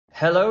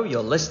Hello,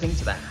 you're listening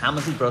to the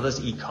Hammersley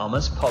Brothers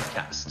e-commerce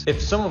podcast.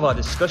 If some of our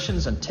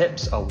discussions and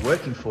tips are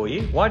working for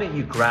you, why don't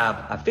you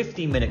grab a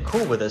 15-minute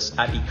call with us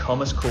at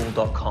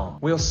ecommercecool.com.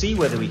 We'll see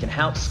whether we can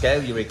help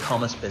scale your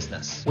e-commerce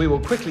business. We will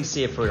quickly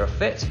see if we're a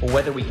fit or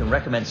whether we can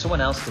recommend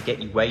someone else to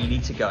get you where you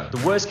need to go.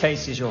 The worst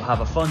case is you'll have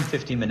a fun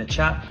 15-minute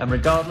chat, and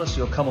regardless,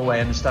 you'll come away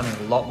understanding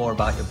a lot more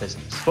about your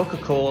business. Book a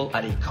call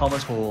at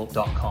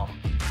ecommercecool.com.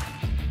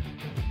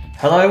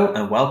 Hello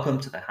and welcome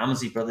to the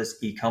Hammersley Brothers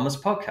e-commerce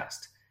podcast.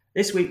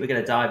 This week, we're going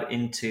to dive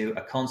into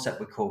a concept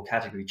we call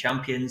category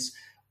champions,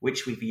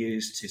 which we've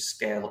used to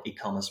scale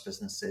e-commerce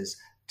businesses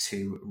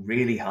to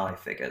really high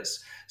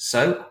figures.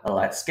 So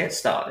let's get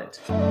started.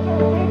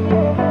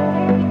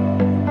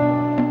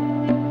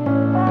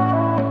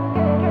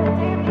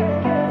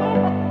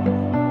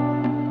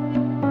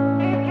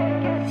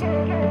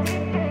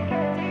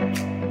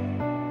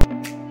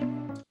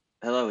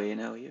 Hello, Ian.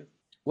 How are you?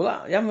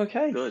 Well, I'm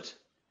okay. Good.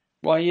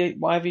 Why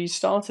have you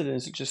started in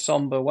such a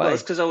somber way? Well,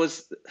 it's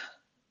because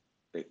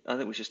I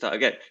think we should start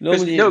again.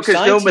 Normally,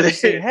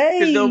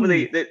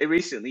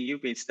 Recently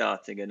you've been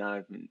starting and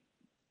I've been,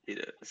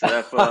 so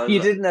therefore you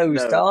didn't know we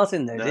were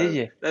starting there, did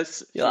you? Should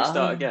we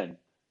start again?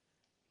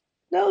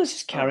 No, let's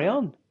just carry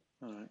on.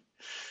 All right.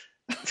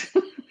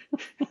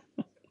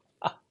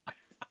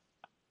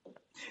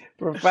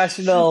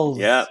 Professionals.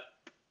 Yeah.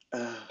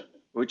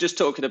 We're just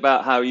talking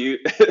about how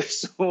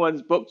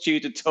someone's booked you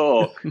to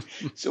talk.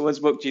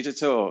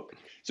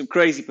 Some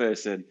crazy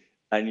person.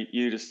 And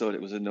you just thought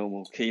it was a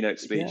normal keynote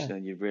speech, and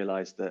then you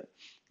realised that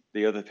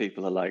the other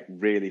people are like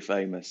really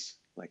famous,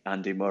 like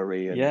Andy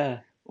Murray and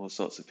all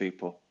sorts of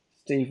people.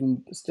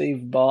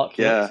 Steve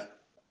Bartlett.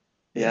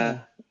 Yeah.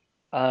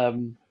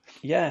 We're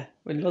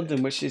in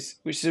London, which is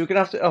we're gonna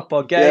have to up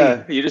our game.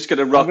 Yeah, you're just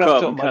gonna rock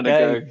up and kind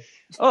of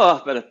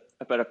go,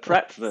 I better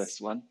prep for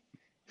this one.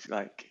 It's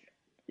like,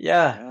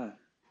 yeah.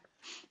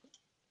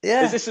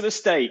 Is this a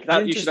mistake?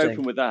 That you should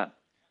open with that.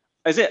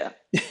 Is it?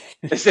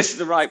 Is this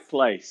the right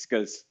place?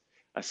 Because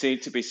I seem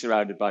to be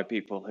surrounded by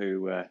people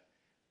who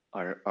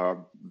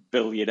are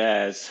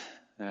billionaires.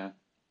 Yeah.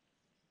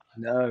 I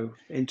know.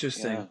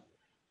 Interesting. Yeah.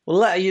 We'll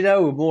let you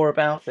know more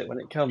about it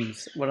when it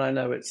comes. When I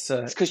know it's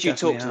because you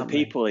talk to the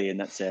people, Ian.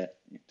 That's it.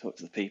 You talk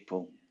to the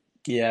people.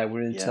 Yeah,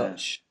 we're in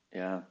touch.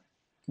 Yeah.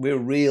 We're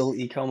real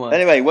e-commerce.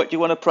 Anyway, what do you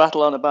want to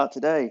prattle on about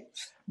today?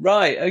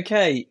 Right.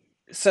 Okay.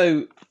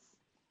 So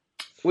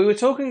we were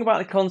talking about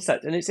the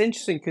concept, and it's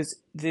interesting because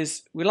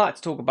we like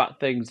to talk about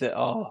things that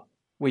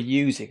we're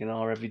using in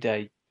our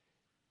everyday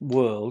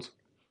world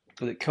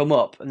that come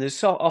up, and there's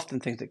so often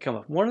things that come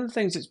up. One of the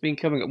things that's been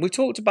coming up, we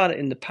talked about it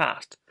in the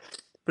past,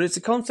 but it's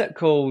a concept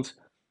called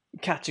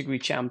category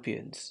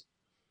champions.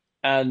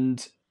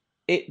 And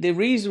the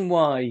reason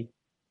why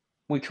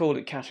we called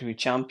it category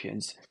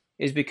champions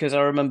is because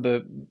I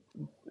remember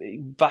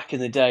back in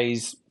the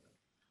days,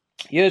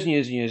 years and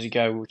years and years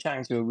ago, we were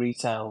chatting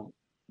to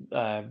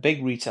a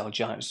big retail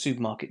giant,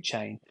 supermarket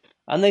chain,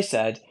 and they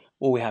said,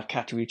 well, we have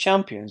category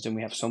champions, and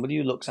we have somebody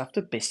who looks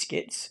after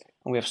biscuits,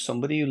 and we have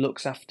somebody who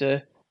looks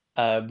after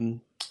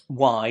wine,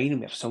 and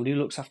we have somebody who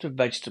looks after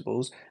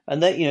vegetables,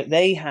 and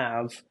they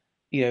have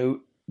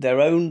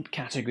their own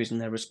categories, and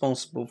they're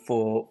responsible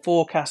for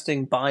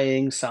forecasting,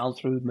 buying,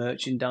 sell-through,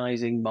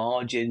 merchandising,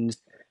 margins,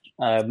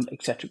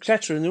 etc.,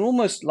 etc. And they're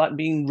almost like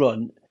being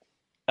run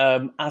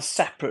as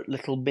separate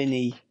little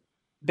mini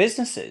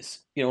businesses,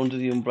 under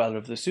the umbrella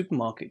of the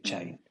supermarket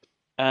chain,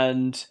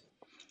 and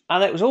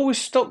it was always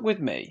stuck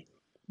with me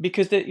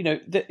because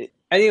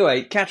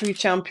anyway, category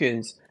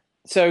champions.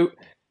 So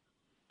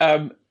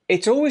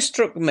it's always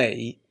struck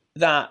me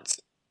that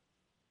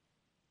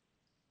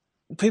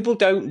people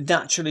don't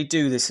naturally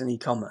do this in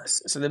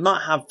e-commerce. So they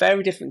might have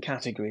very different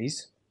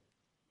categories,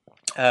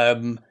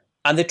 and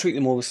they treat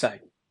them all the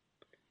same.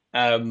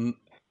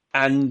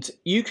 And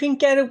you can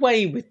get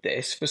away with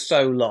this for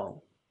so long.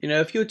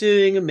 If you're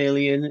doing 1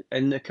 million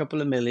and a couple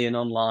of million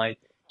online,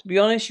 to be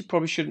honest, you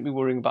probably shouldn't be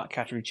worrying about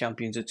category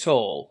champions at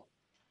all.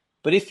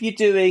 But if you're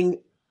doing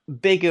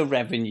bigger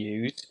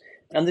revenues,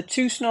 and the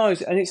two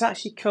scenarios, and it's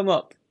actually come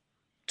up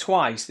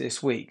twice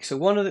this week. So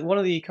one of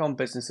the e-com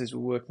businesses we're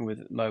working with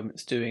at the moment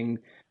is doing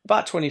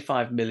about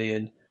 25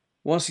 million,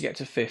 wants to get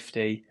to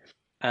 50,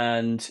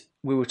 and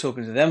we were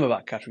talking to them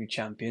about category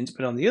champions.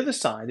 But on the other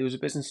side, there was a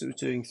business that was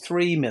doing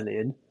 3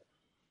 million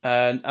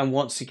and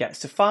wants to get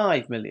to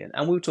 5 million,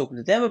 and we were talking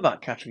to them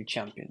about category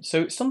champions.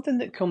 So it's something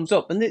that comes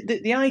up, and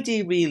the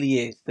idea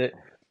really is that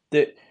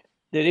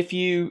if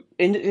you,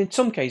 in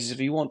some cases,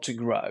 if you want to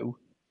grow,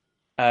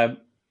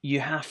 you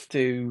have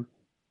to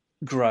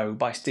grow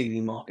by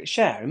stealing market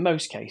share. In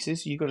most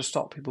cases, you've got to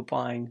stop people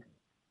buying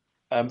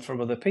from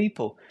other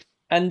people.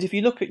 And if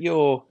you look at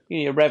your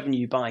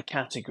revenue by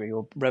category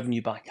or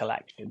revenue by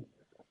collection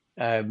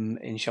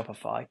in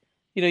Shopify,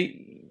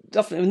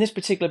 often in this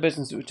particular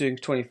business that was doing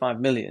 25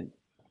 million,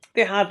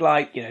 they had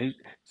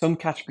some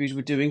categories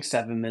were doing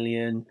 7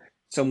 million,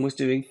 some was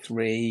doing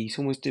 3,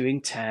 some was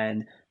doing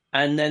 10,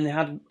 and then they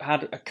had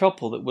a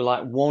couple that were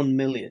like 1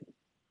 million.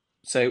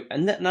 So,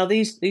 now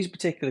these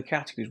particular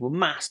categories were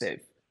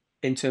massive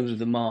in terms of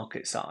the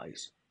market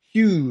size,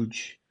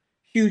 huge.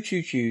 huge,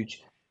 huge,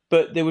 huge.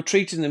 But they were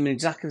treating them in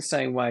exactly the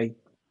same way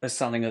as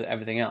selling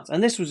everything else.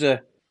 And this was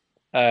a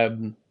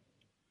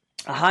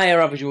higher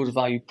average order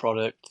value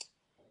product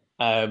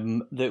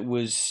that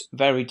was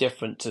very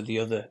different to the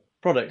other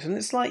products. And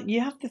it's like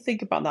you have to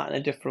think about that in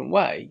a different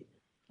way.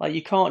 Like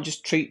you can't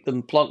just treat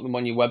them, plonk them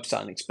on your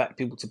website, and expect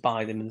people to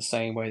buy them in the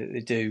same way that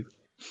they do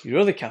your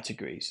other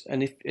categories.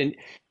 And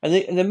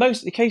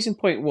the case in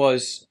point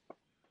was,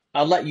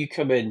 I'll let you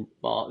come in,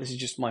 Mark. This is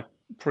just my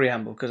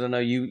preamble because I know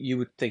you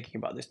were thinking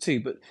about this too.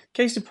 But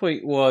case in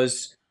point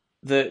was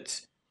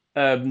that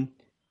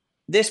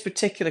this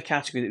particular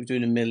category that was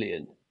doing 1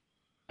 million,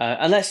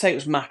 and let's say it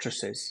was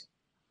mattresses.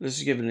 Let's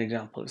just give an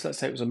example. Let's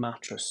say it was a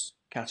mattress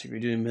category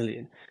doing 1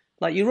 million.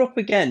 Like you're up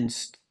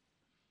against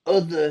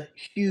other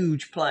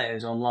huge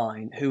players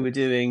online who were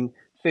doing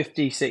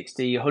 50,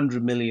 60,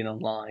 100 million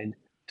online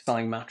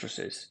selling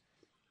mattresses,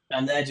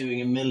 and they're doing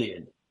 1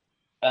 million.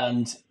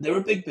 And they're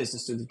a big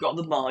business, so they've got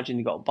the margin,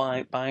 they've got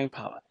buying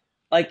power.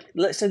 Like,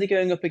 let's say they're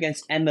going up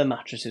against Emma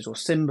mattresses or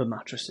Simba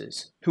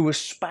mattresses, who are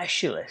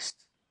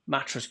specialist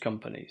mattress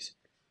companies,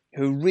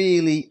 who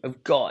really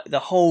have got the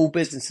whole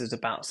business is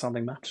about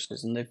selling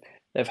mattresses, and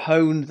they've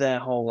honed their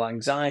whole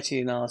anxiety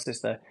analysis,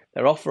 their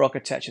offer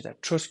architecture, their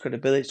trust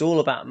credibility. It's all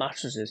about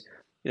mattresses.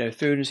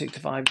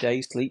 365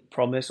 days sleep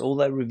promise, all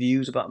their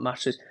reviews about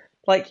mattresses.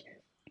 Like,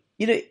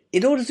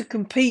 in order to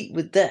compete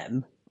with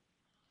them,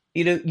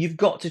 you've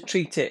got to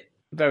treat it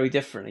very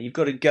differently. You've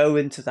got to go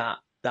into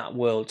that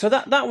world. So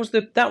that was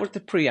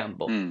the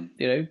preamble.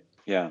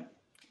 Yeah.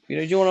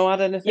 Do you want to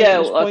add anything? Yeah,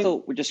 well, I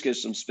thought we'd just give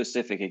some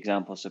specific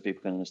examples so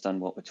people can understand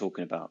what we're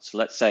talking about. So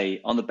let's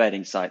say on the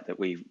bedding site that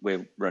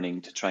we're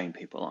running to train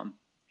people on,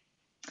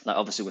 like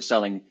obviously we're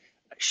selling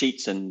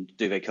sheets and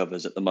duvet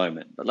covers at the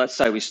moment, but let's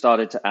say we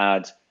started to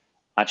add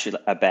actually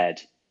a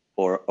bed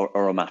or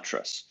a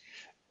mattress.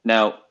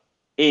 Now,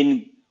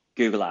 in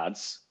Google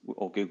Ads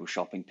or Google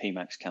Shopping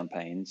PMax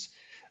campaigns,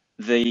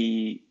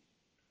 the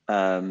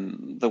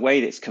way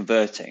that it's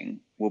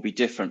converting will be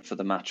different for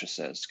the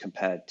mattresses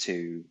compared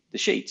to the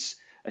sheets.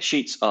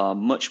 Sheets are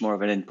much more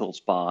of an impulse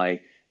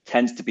buy,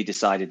 tends to be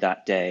decided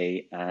that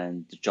day,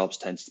 and the jobs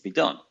tends to be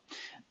done.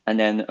 And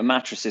then a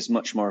mattress is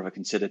much more of a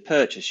considered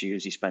purchase. You're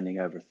usually spending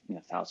over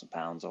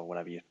 £1,000 or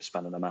whatever you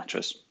spend on a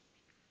mattress,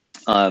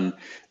 and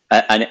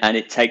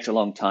it takes a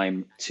long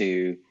time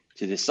to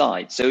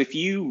decide. So if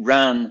you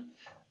ran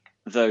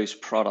those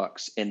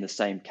products in the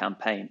same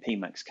campaign,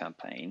 PMax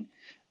campaign,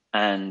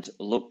 and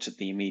looked at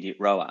the immediate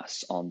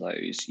ROAS on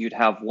those, you'd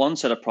have one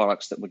set of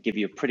products that would give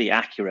you a pretty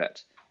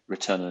accurate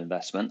return on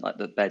investment, like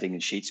the bedding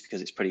and sheets,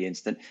 because it's pretty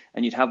instant.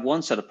 And you'd have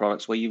one set of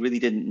products where you really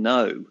didn't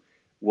know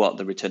what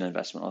the return on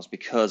investment was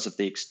because of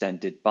the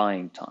extended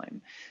buying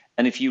time.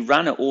 And if you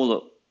ran it all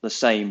at the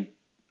same,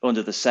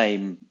 under the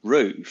same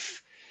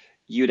roof,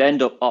 you'd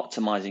end up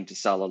optimizing to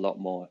sell a lot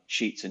more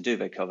sheets and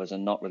duvet covers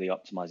and not really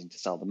optimizing to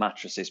sell the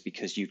mattresses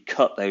because you'd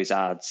cut those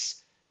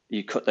ads,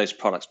 you cut those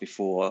products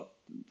before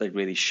they'd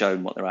really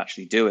shown what they're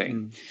actually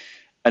doing.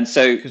 And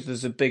so because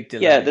there's a big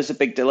delay. Yeah, there's a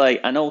big delay.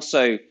 And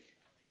also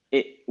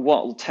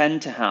what will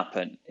tend to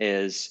happen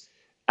is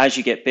as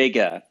you get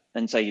bigger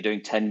and say you're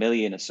doing 10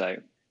 million or so,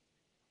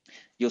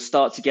 you'll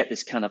start to get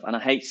this kind of, and I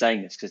hate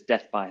saying this because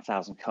death by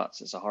 1,000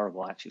 cuts is a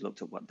horrible. I actually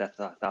looked at what death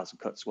by 1,000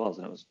 cuts was,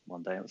 and it was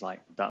one day I was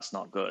like, that's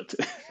not good.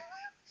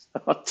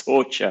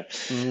 Torture.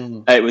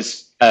 It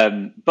was,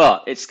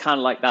 but it's kind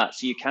of like that.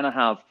 So you kind of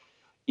have,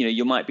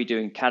 you might be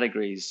doing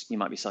categories. You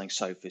might be selling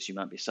sofas. You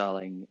might be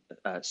selling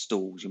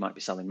stools. You might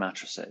be selling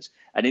mattresses.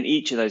 And in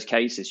each of those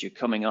cases, you're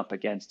coming up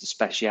against a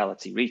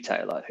specialty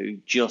retailer who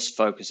just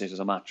focuses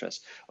on a mattress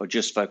or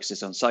just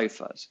focuses on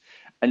sofas.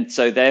 And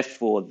so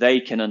therefore,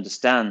 they can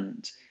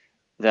understand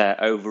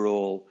their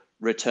overall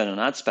return on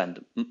ad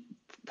spend,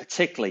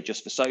 particularly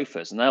just for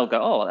sofas, and they'll go,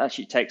 oh, it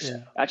actually takes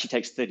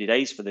 30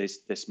 days for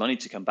this money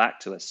to come back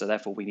to us, so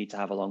therefore we need to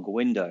have a longer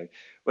window.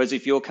 Whereas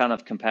if you're kind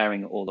of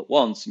comparing it all at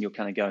once and you're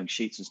kind of going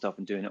sheets and stuff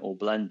and doing it all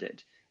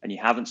blended and you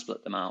haven't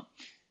split them out,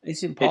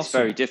 it's impossible. It's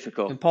very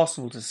difficult. It's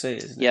impossible to see,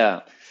 isn't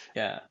it?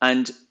 Yeah.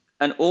 And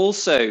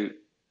also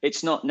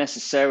it's not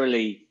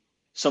necessarily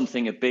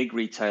something a big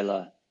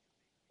retailer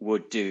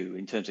would do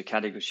in terms of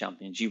category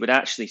champions. You would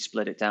actually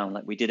split it down,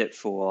 like we did it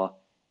for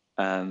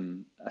a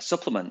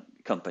supplement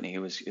company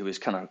who was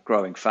kind of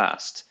growing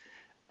fast,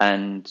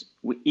 and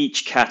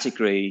each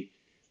category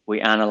we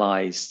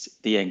analyzed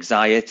the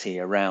anxiety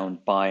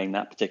around buying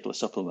that particular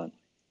supplement.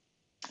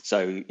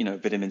 So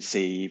vitamin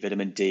C,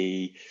 vitamin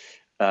D,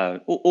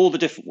 all the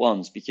different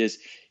ones, because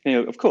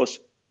of course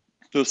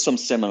there's some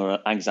similar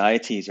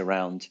anxieties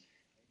around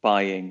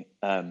buying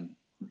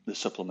the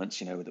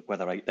supplements,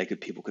 whether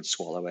people could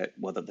swallow it,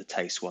 whether the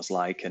taste was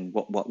like, and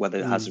whether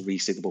it has a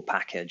resealable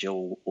package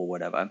or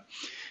whatever.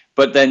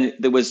 But then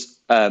there was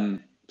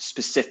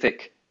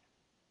specific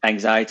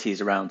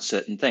anxieties around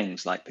certain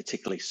things, like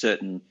particularly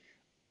certain,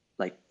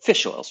 like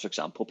fish oils, for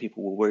example.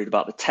 People were worried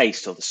about the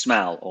taste or the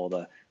smell or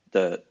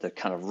the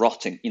kind of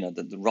rotting,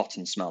 the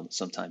rotten smell that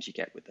sometimes you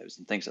get with those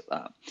and things like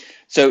that.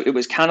 So it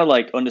was kind of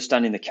like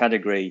understanding the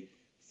category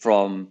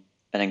from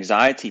an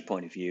anxiety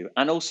point of view,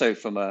 and also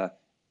from a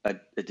a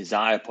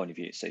desire point of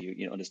view. So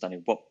you know,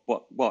 understanding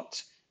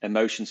what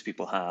emotions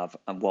people have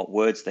and what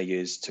words they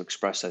use to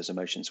express those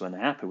emotions when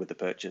they're happy with the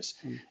purchase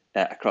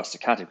across the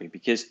category.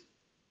 Because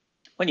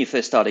when you're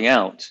first starting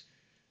out,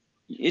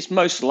 it's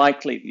most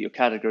likely that your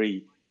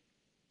category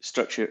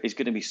structure is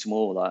going to be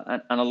smaller,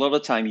 and a lot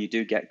of time you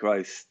do get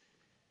growth.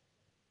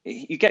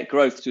 You get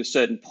growth to a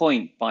certain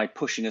point by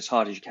pushing as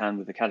hard as you can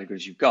with the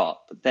categories you've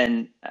got, but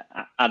then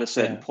at a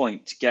certain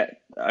point, to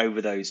get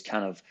over those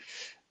kind of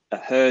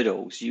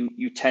hurdles,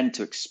 you tend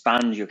to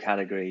expand your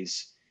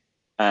categories,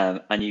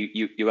 and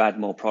you add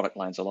more product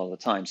lines a lot of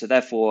the time. So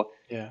therefore,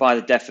 by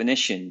the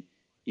definition,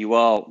 you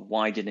are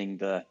widening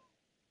the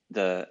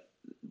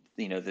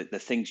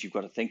things you've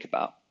got to think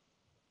about.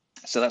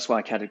 So that's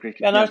why category.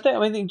 And I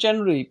think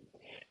generally,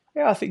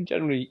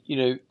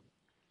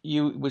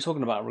 we're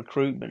talking about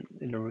recruitment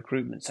in a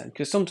recruitment sense,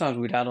 because sometimes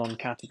we'd add on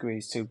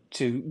categories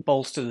to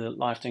bolster the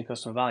lifetime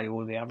customer value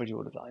or the average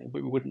order value,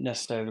 but we wouldn't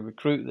necessarily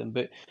recruit them.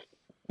 But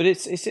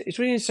it's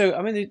really so.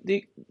 I mean,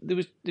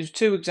 there's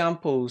two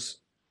examples.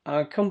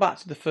 I'll come back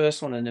to the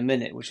first one in a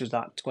minute, which was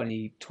that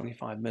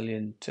 25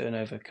 million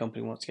turnover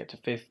company wants to get to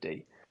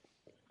 50.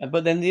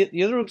 But then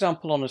the other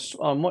example on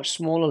a much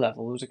smaller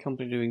level was a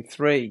company doing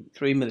 3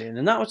 million,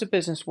 and that was a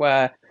business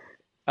where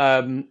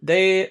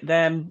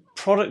their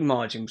product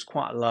margin was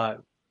quite low.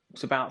 It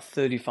was about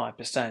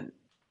 35%,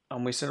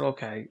 and we said,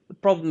 okay, the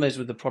problem is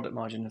with the product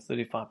margin of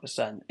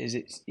 35%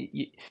 is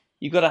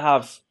you got to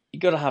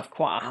have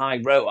quite a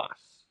high ROAS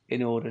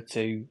in order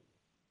to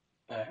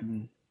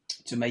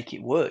make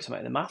it work, to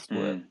make the math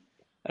work.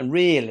 And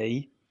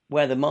really,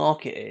 where the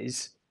market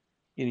is,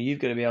 you've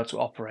got to be able to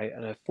operate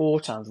at a 4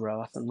 times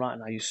ROAS, and right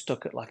now you're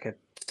stuck at like a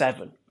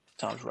 7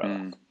 times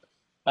ROAS.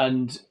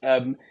 And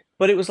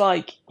but it was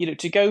like,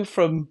 to go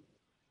from,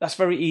 that's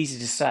very easy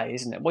to say,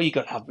 isn't it? Well, we've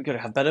got to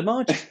have better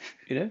margin,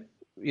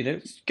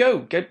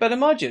 get better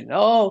margin.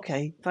 Oh,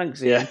 okay,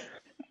 thanks, Ian.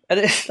 And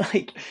it's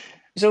like,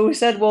 so we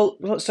said, well,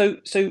 so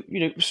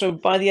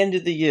by the end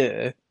of the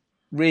year,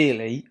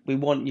 really, we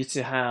want you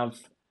to have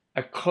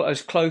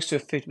as close to a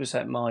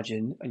 50%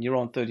 margin, and you're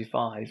on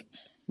 35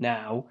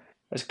 now,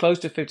 as close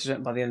to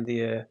 50% by the end of the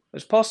year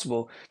as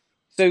possible.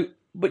 So,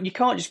 but you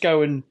can't just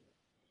go and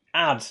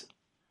add.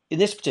 In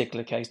this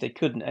particular case, they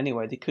couldn't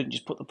anyway. They couldn't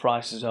just put the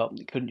prices up.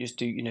 They couldn't just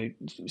do,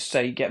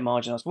 say, get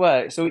margin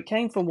elsewhere. So it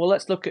came from, well,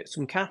 let's look at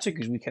some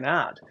categories we can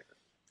add.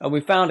 And we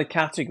found a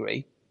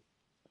category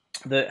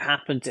that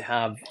happened to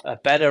have a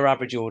better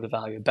average order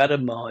value, a better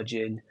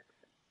margin,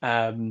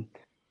 and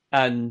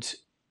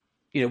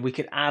we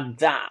could add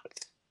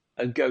that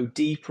and go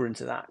deeper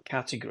into that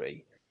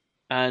category,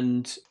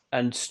 and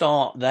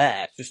start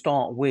there. To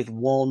start with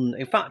one.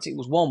 In fact, it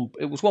was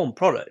one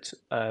product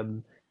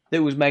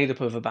that was made up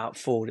of about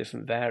 4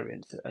 different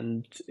variants,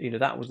 and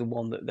that was the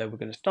one that they were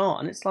going to start.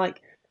 And it's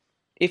like,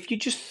 if you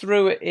just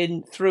threw it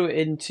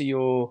into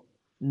your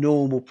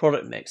normal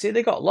product mix,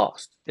 they got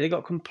lost. They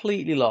got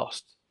completely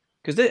lost.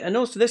 And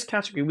also this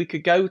category, we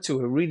could go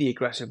to a really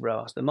aggressive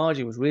ROAS. The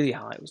margin was really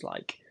high. It was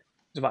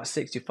about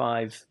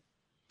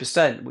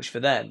 65%, which for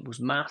them was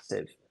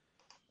massive.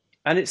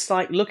 And it's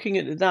like looking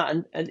at that,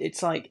 and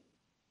it's like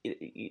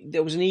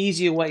there was an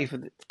easier way for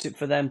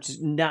them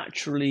to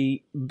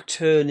naturally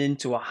turn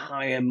into a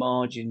higher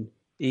margin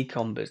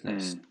e-com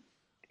business,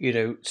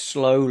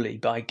 slowly,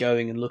 by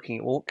going and looking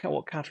at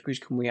what categories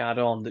can we add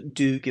on that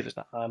do give us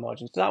that higher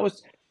margin. So that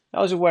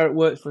was where it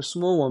worked for a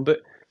small one, but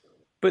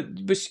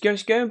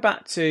just going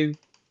back to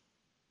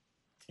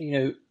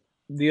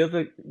the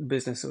other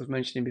business that was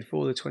mentioning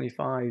before, the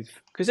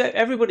 25, because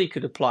everybody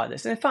could apply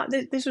this. And in fact,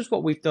 this is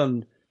what we've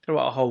done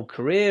throughout our whole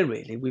career.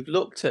 Really, we've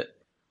looked at,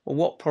 well,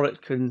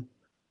 what can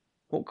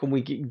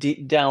we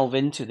delve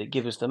into that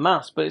give us the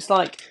mass? But it's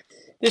like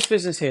this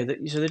business here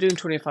so they're doing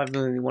 25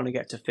 million, they want to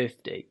get to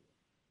 50,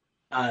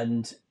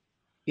 and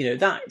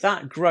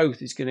that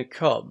growth is going to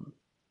come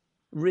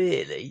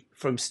really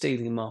from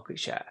stealing market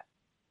share.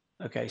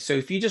 Okay, so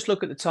if you just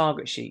look at the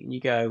target sheet and you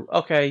go,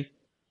 okay,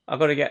 I've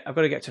got to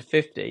get to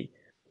 50.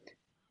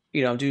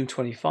 I'm doing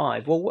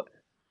 25. Well,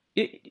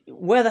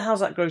 where the hell's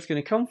that growth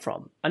going to come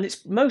from? And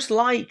it's most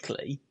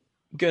likely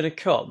going to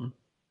come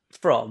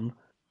from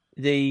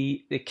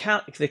the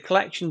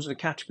collections of the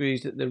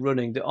categories that they're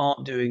running that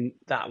aren't doing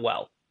that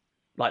well.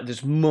 Like,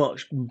 there's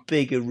much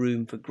bigger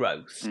room for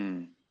growth.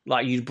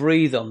 Like, you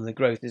breathe on, the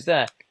growth is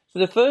there. So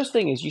the first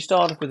thing is you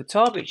start off with a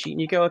target sheet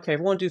and you go, okay, if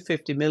I want to do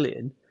 50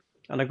 million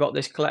and I've got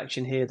this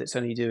collection here that's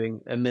only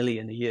doing 1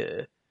 million a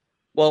year,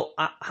 well,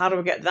 how do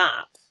I get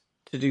that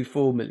to do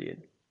 4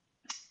 million?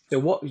 So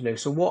what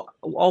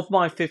of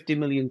my 50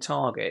 million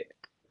target?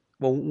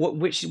 Well,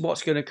 what's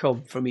going to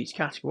come from each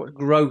category? What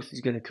growth is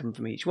going to come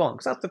from each one?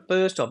 Because that's the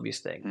first obvious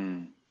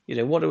thing.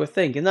 What do I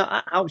think? And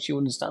that helps you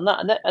understand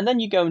that. And then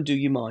you go and do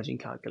your margin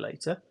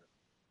calculator.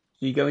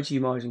 So you go into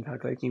your margin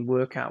calculator and you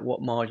work out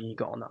what margin you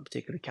got on that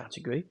particular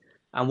category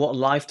and what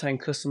lifetime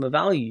customer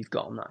value you've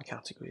got on that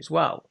category as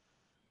well.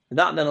 And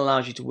that then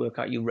allows you to work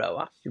out your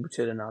ROAS, your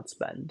return on ad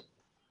spend.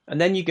 And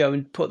then you go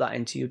and put that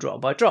into your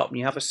drop by drop, and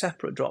you have a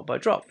separate drop by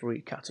drop for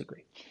each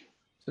category.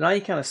 So now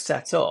you kind of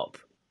set up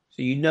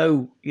So you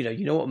know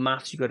what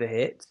maths you've got to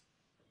hit.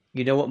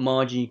 You know what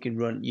margin you can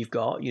run. You've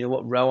got. You know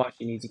what ROAS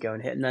you need to go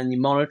and hit, and then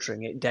you're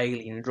monitoring it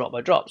daily and drop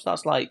by drop. So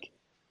that's like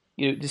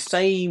the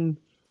same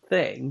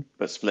thing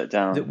But split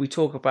that down. we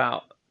talk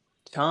about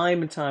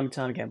time and time and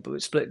time again, but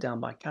it's split down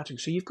by category.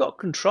 So you've got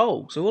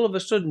control. So all of a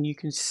sudden you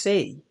can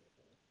see,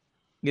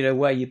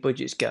 where your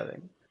budget's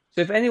going.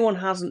 So if anyone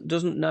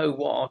doesn't know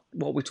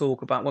what we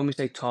talk about when we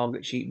say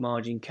target sheet,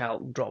 margin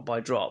calc, drop by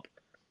drop,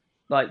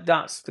 like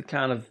that's the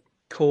kind of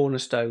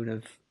cornerstone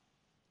of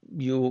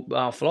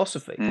our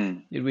philosophy.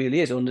 It really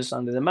is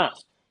understanding the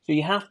maths. So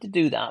you have to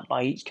do that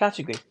by each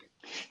category.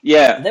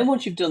 Yeah. And then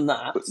once you've done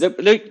that,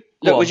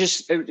 Look, we're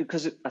just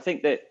because I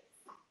think that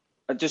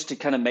just to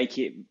kind of make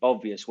it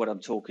obvious what I'm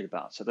talking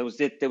about. So there was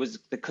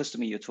the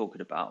customer you're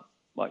talking about,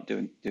 like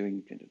doing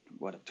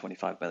what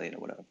 25 million or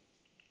whatever.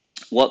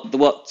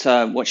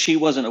 What she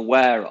wasn't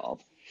aware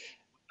of,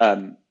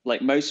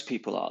 like most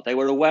people are, they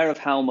were aware of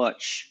how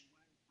much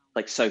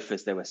like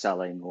sofas they were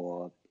selling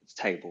or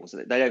tables.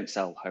 They don't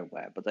sell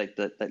homeware, but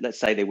let's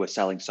say they were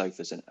selling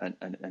sofas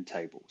and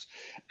tables.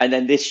 And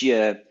then this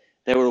year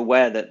they were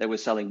aware that they were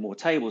selling more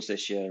tables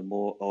this year and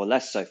more or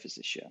less sofas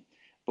this year.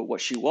 But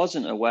what she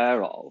wasn't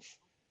aware of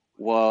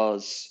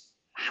was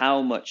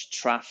how much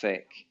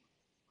traffic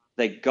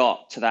they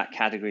got to that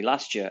category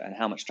last year and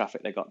how much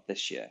traffic they got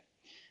this year.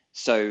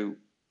 So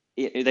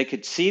they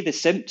could see the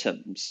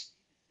symptoms,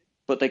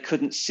 but they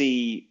couldn't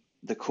see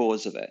the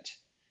cause of it.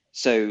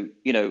 So,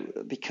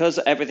 because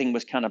everything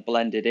was kind of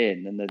blended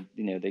in and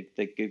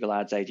the Google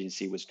Ads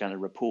agency was kind of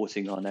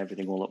reporting on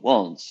everything all at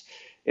once,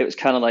 it was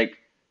kind of like,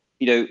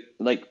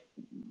 like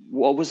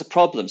what was the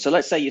problem? So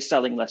let's say you're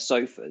selling less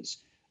sofas.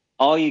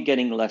 Are you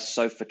getting less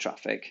sofa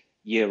traffic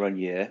year on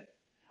year?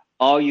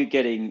 Are you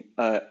getting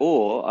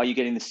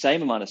the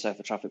same amount of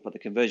sofa traffic, but the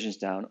conversion's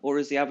down, or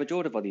is the average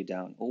order value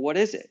down, or what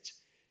is it?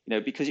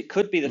 Because it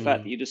could be the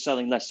fact that you're just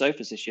selling less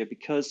sofas this year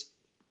because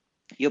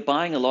you're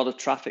buying a lot of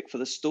traffic for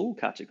the stool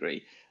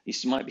category.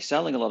 You might be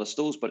selling a lot of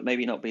stools, but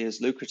maybe not be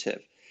as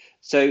lucrative.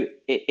 So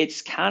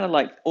it's kind of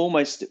like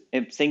almost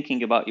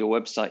thinking about your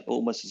website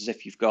almost as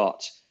if you've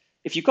got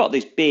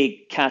these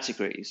big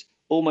categories,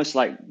 almost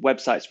like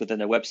websites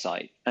within a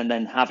website, and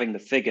then having the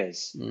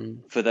figures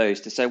for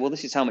those to say, well,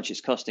 this is how much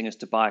it's costing us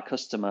to buy a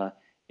customer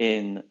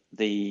in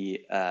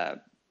the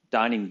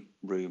dining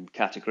room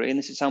category, and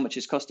this is how much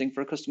it's costing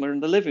for a customer in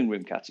the living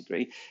room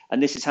category,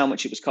 and this is how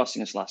much it was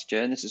costing us last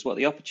year, and this is what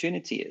the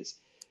opportunity is.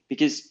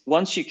 Because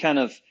once you kind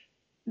of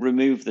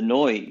remove the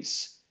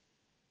noise,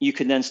 you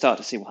can then start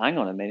to see, well, hang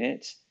on a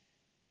minute,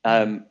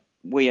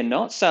 we are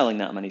not selling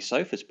that many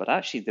sofas, but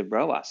actually the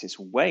ROAS is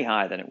way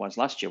higher than it was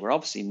last year. We're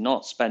obviously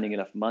not spending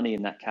enough money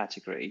in that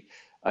category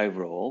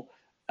overall.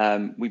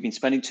 We've been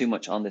spending too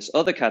much on this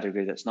other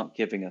category that's not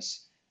giving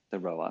us the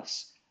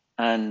ROAS,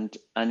 and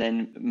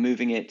then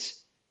moving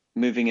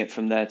it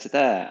from there to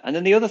there. And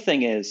then the other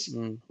thing is,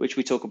 which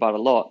we talk about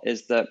a lot,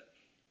 is that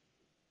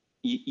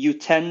you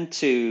tend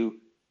to,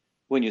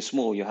 when you're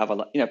small, you have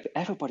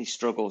everybody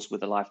struggles with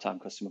the lifetime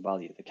customer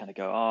value. They kind of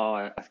go,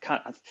 oh, I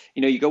can't,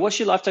 you go, what's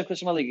your lifetime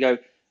customer value? You go,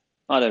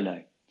 I don't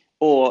know.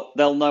 Or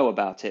they'll know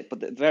about it,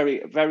 but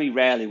very, very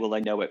rarely will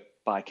they know it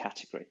by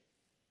category,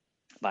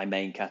 by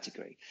main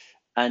category.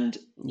 And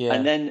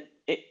then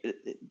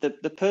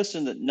the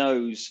person that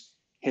knows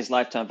his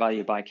lifetime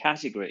value by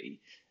category,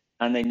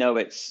 and they know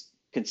it's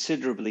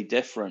considerably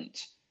different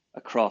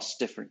across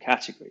different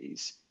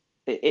categories,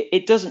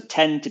 it doesn't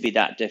tend to be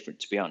that different,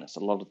 to be honest, a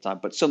lot of the time,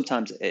 but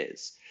sometimes it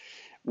is,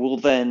 will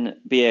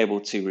then be able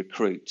to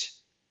recruit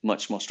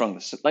much more strongly.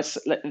 So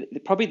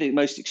probably the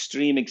most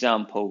extreme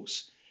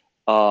examples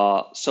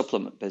are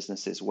supplement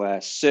businesses,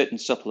 where certain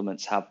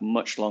supplements have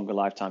much longer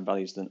lifetime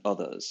values than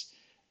others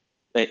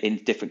in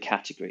different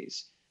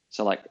categories.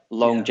 So like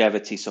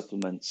longevity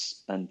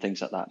supplements and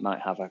things like that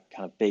might have a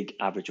kind of big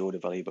average order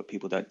value, but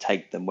people don't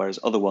take them, whereas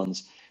other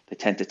ones they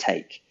tend to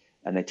take,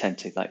 and they tend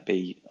to like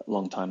be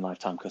long-time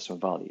lifetime customer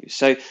value.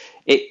 So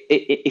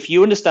if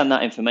you understand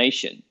that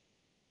information,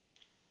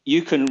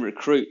 you can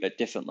recruit at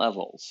different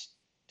levels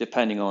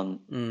depending on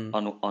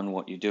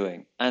what you're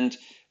doing. And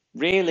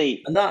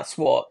really, and that's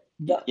what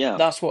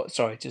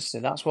sorry, just say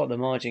that's what the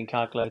margin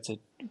calculator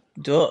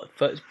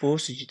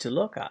forces you to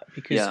look at,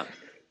 because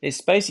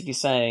it's basically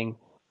saying,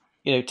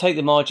 take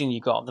the margin you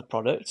got of the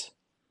product,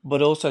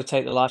 but also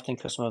take the lifetime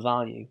customer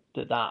value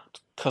that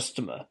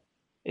customer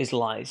is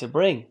likely to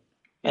bring.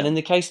 And in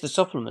the case of the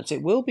supplements,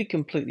 it will be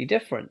completely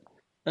different.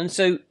 And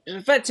so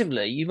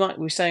effectively, you might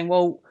be saying,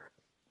 well,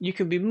 you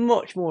can be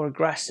much more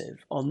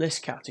aggressive on this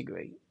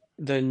category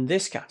than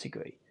this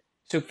category.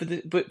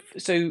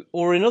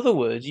 Or in other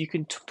words, you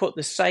can put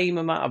the same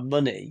amount of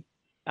money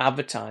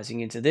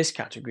advertising into this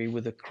category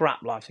with a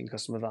crap lifetime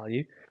customer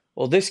value,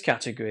 or this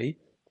category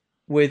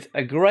with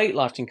a great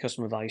lifetime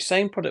customer value,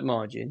 same product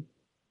margin.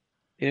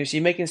 So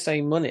you're making the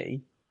same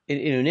money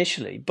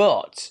initially,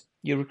 but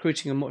you're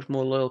recruiting a much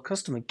more loyal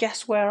customer.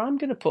 Guess where I'm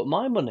going to put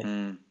my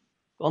money?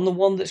 On the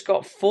one that's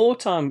got four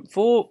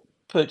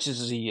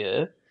purchases a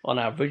year on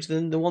average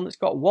than the one that's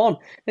got one.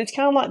 And it's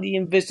kind of like the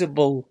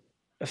invisible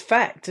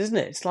effect, isn't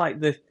it? It's like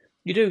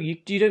You do.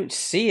 You don't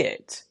see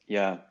it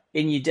Yeah.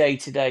 in your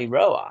day-to-day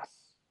ROAS,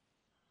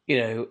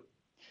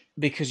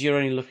 because you're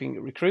only looking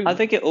at I recruitment.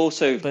 think it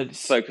also But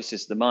it's,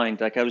 focuses the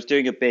mind. Like I was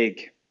doing a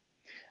big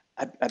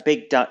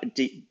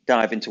deep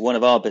dive into one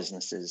of our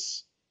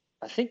businesses,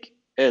 I think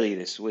earlier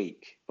this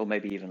week, or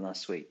maybe even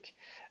last week.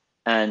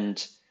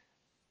 And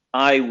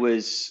I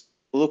was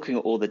looking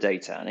at all the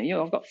data, and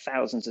I've got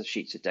thousands of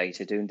sheets of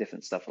data doing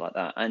different stuff like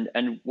that.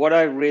 And what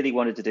I really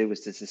wanted to do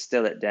was to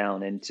distill it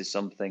down into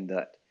something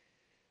that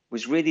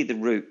was really the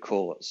root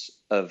cause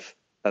of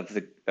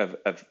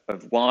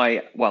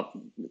why, well,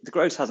 the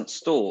growth hasn't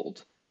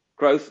stalled.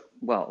 Growth,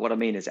 well, what I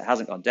mean is it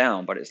hasn't gone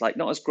down, but it's like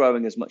not as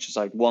growing as much as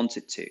I'd want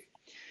it to.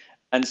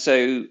 And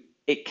so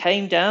it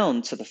came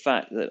down to the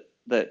fact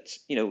that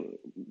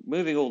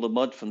moving all the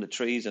mud from the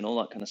trees and all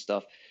that kind of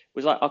stuff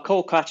was like our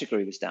core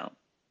category was down.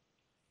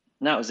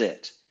 And that was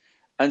it.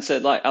 And so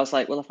like I was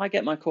like, well, if I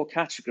get my core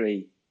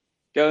category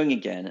going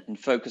again and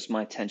focus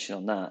my attention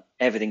on that,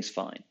 everything's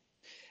fine.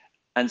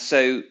 And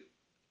so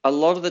a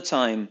lot of the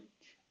time,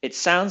 it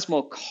sounds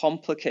more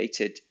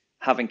complicated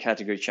having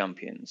category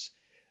champions,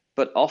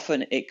 but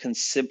often it can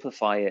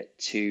simplify it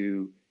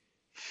to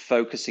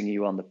focusing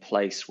you on the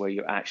place where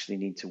you actually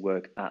need to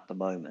work at the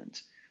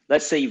moment.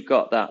 Let's say you've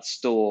got that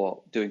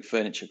store doing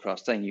furniture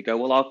across thing. You go,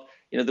 well,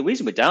 the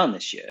reason we're down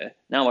this year,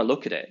 now I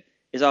look at it,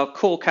 is our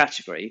core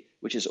category,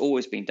 which has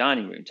always been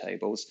dining room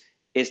tables,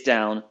 is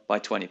down by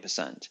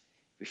 20%. If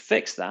we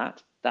fix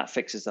that, that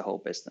fixes the whole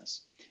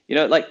business.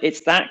 Like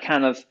it's that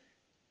kind of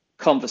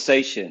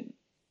conversation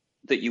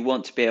that you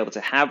want to be able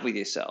to have with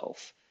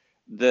yourself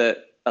that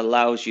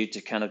allows you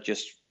to kind of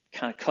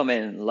come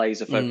in and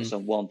laser focus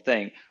on one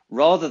thing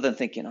rather than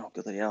thinking, oh,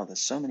 good hell, there's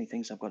so many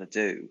things I've got to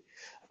do.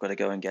 I've got to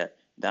go and get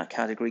that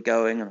category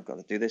going, and I've got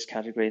to do this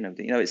category and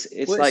everything. It's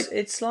well, like,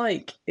 it's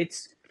like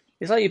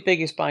your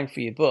biggest bang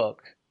for your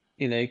buck,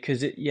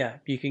 because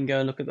you can go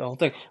and look at the whole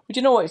thing. But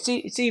you know what?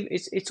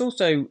 It's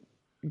also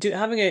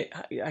having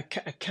a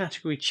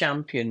category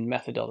champion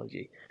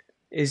methodology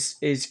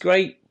is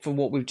great for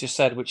what we've just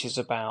said, which is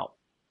about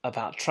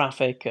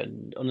traffic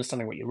and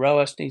understanding what your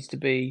ROAS needs to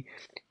be.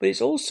 But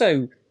it's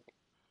also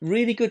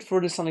really good for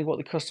understanding what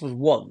the customers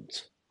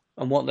want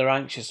and what they're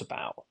anxious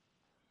about.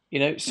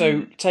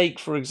 So take,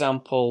 for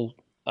example,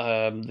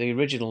 the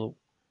original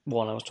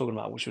one I was talking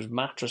about, which was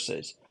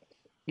mattresses.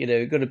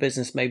 You've got a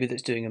business maybe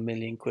that's doing £1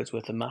 million worth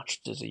of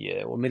mattresses a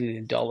year, or $1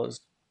 million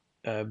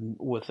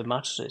worth of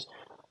mattresses,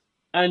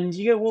 and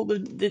you go, well,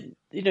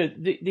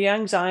 the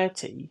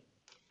anxiety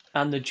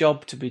and the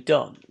job to be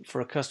done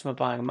for a customer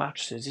buying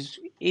mattresses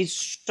is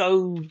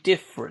so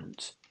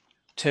different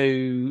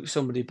to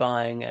somebody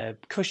buying a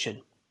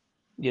cushion,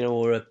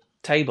 or a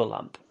table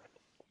lamp.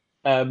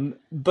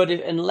 But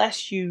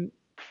unless you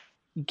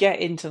get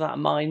into that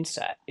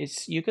mindset,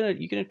 you're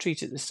gonna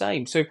treat it the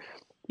same. So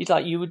it's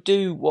like you would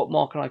do what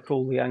Mark and I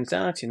call the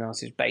anxiety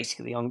analysis.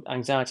 Basically,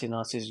 anxiety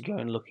analysis is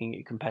going looking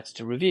at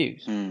competitor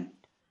reviews and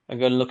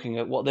going looking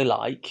at what they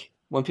like.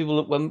 When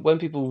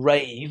people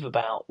rave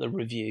about the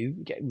review,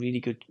 get really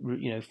good,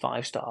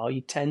 5-star, you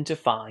tend to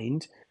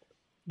find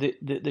that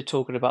they're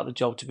talking about the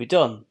job to be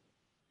done.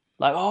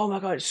 Like, oh my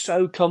God, it's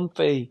so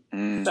comfy,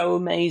 so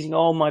amazing.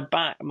 Oh, my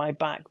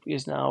back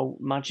is now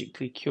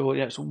magically cured.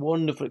 It's a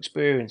wonderful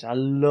experience. I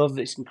love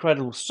it. It's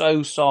incredible,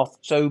 so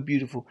soft, so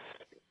beautiful.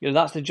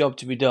 That's the job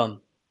to be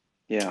done.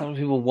 yeah, That's what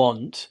people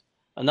want,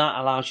 and that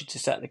allows you to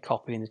set the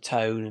copy and the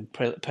tone and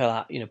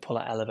pull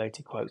out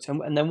elevated quotes.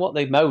 And then what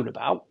they moan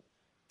about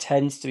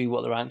tends to be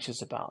what they're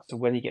anxious about. So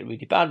when you get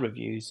really bad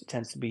reviews, it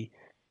tends to be,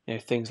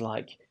 things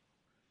like,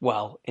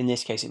 well, in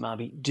this case, it might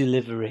be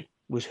delivery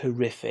was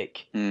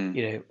horrific,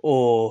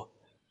 or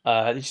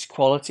just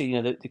quality,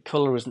 the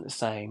colour isn't the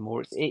same,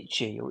 or it's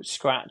itchy, or it's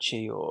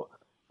scratchy, or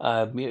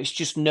it's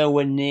just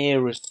nowhere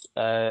near as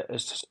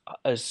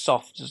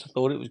soft as I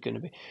thought it was going to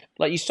be.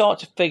 Like you start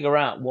to figure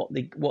out what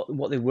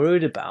they're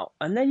worried about,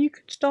 and then you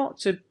can start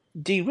to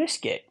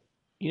de-risk it.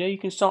 You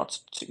can start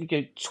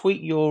to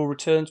tweak your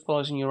returns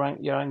policy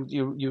and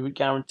your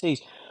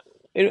guarantees.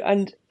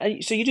 And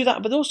so you do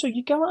that, but also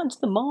you go out into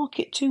the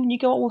market too, and you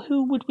go, well,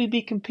 who would we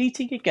be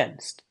competing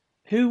against?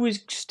 Who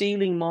is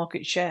stealing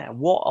market share?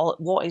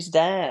 What is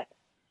their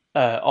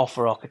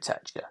offer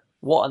architecture?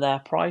 What are their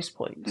price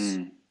points?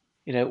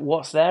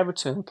 What's their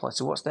return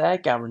policy? What's their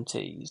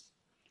guarantees?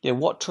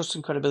 What trust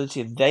and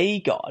credibility have they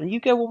got? And you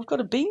go, well, we've got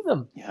to beat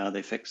them. yeah, how are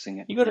they fixing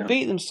it? You've got to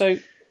beat them. So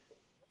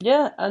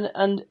yeah,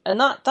 and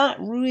that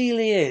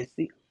really is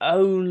the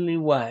only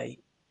way.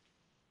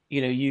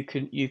 You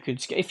can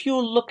if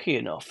you're lucky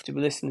enough to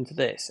be listening to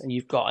this and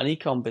you've got an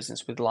e-com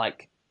business with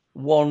like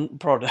one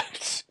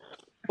product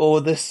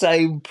or the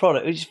same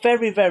product, which is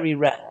very, very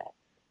rare.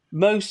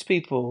 Most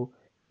people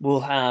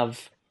will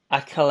have a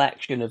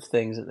collection of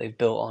things that they've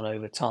built on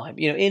over time,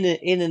 in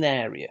an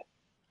area,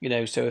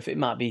 so if it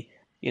might be,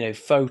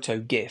 photo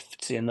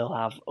gifts, and they'll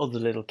have other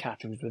little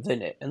categories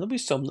within it, and there'll be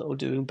some that are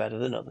doing better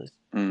than others.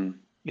 And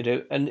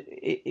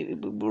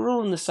we're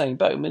all in the same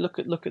boat. I mean, look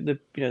at the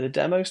the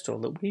demo store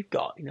that we've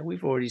got.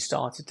 We've already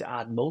started to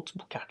add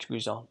multiple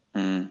categories on.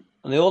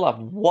 and they all have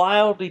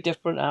wildly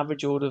different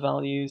average order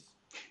values,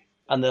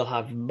 and they'll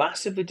have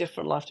massively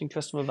different lifetime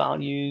customer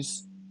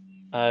values.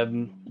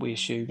 We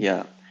assume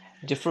Yeah.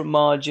 different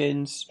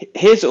margins.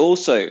 Here's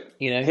also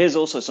You know, here's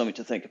also something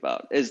to think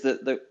about is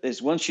that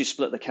is once you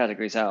split the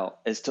categories out,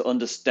 is to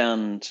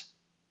understand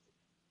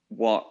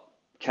what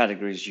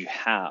categories you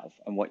have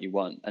and what you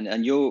want.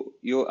 And you're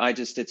I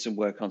just did some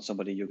work on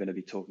somebody you're going to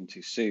be talking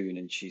to soon,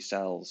 and she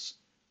sells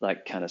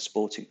like kind of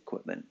sporting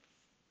equipment.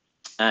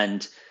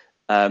 And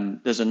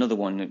there's another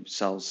one who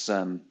sells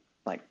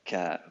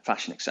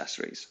fashion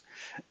accessories.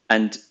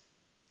 And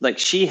like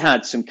she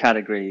had some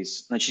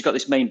categories, and she's got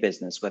this main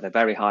business with a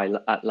very high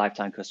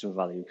lifetime customer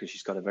value because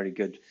she's got a very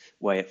good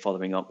way of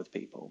following up with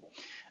people.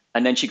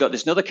 And then she got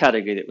this another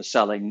category that was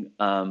selling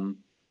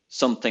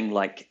something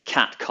like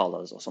cat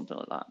collars or something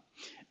like that.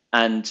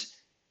 And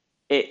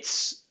it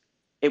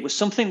was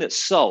something that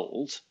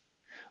sold,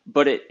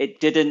 but it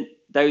didn't.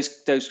 Those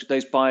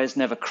buyers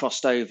never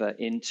crossed over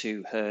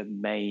into her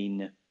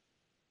main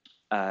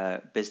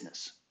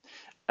business.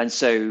 And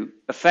so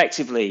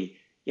effectively,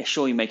 yeah,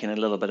 sure, you're making a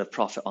little bit of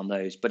profit on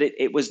those, but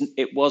there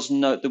was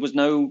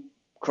no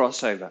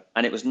crossover,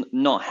 and it was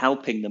not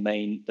helping the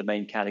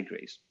main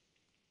categories.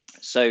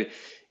 So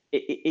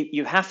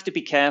you have to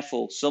be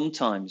careful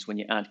sometimes when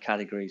you add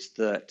categories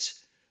that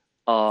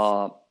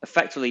are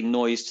effectively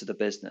noise to the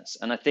business.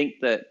 And I think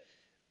that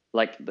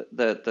like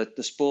the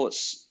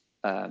sports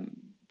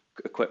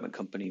equipment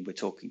company we're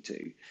talking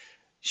to,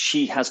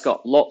 she has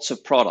got lots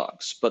of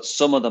products, but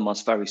some of them are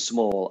very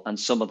small, and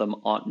some of them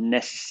aren't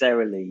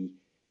necessarily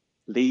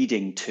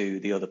leading to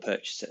the other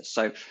purchases.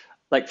 So,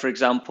 like for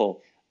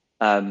example,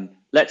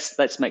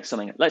 let's make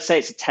something. Let's say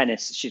it's a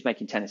tennis. She's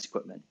making tennis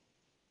equipment,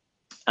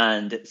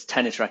 and it's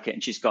tennis racket,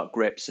 and she's got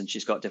grips, and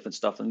she's got different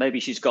stuff, and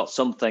maybe she's got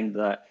something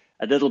that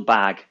a little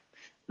bag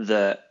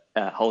that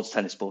holds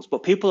tennis balls.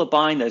 But people are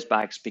buying those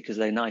bags because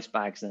they're nice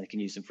bags and they can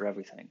use them for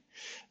everything.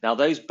 Now,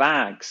 those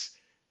bags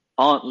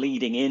aren't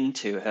leading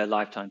into her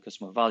lifetime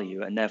customer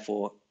value, and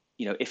therefore,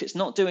 if it's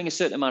not doing a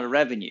certain amount of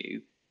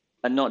revenue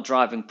and not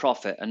driving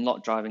profit and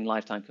not driving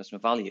lifetime customer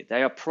value,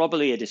 they are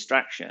probably a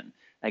distraction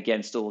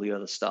against all the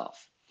other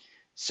stuff.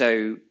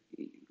 So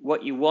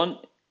what you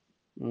want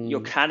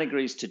your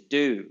categories to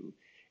do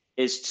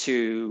is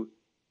to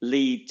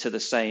lead to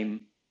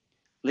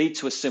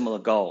a similar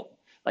goal.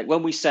 Like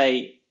when we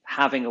say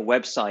having a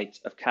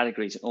website of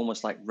categories,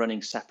 almost like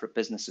running separate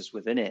businesses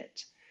within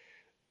it,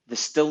 there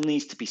still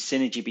needs to be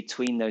synergy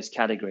between those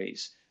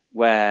categories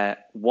where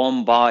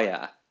one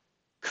buyer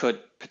could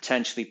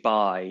potentially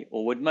buy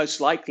or would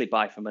most likely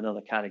buy from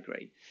another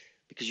category,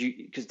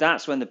 because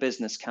that's when the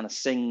business kind of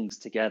sings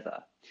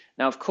together.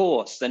 Now, of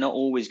course, they're not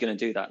always going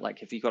to do that.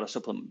 Like if you've got a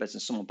supplement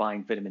business, someone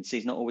buying vitamin C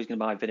is not always going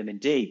to buy vitamin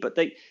D, but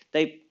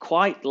they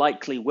quite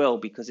likely will,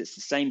 because it's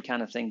the same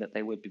kind of thing that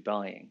they would be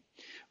buying.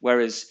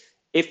 Whereas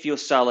if you're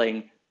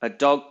selling a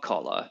dog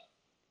collar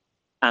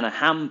and a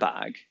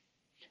handbag,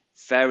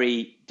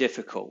 very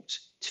difficult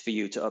for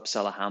you to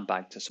upsell a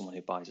handbag to someone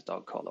who buys a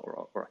dog collar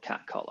or a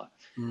cat collar,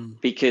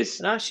 because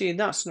and actually,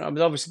 that's not. I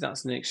mean, obviously,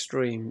 that's an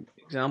extreme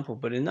example,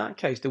 but in that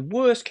case, the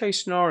worst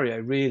case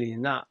scenario, really,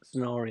 in that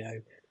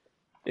scenario,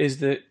 is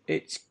that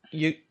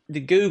the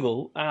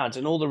Google ads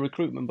and all the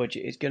recruitment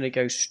budget is going to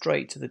go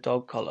straight to the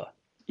dog collar.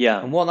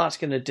 yeah, And what that's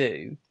going to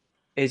do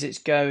is it's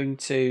going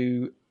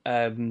to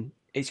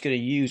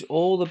use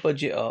all the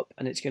budget up,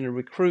 and it's going to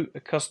recruit a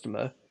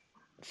customer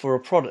for a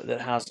product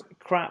that has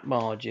crap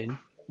margin.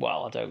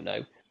 Well, I don't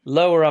know,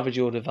 lower average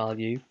order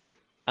value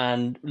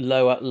and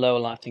lower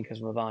lifetime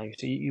customer value.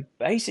 So you're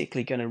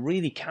basically going to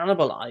really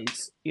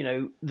cannibalize,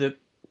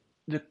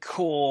 the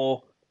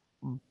core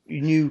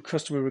new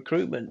customer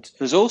recruitment.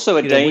 there's also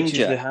a Which is the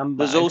danger.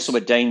 There's also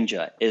handbags. a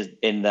danger is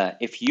in that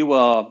if you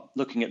are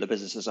looking at the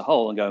business as a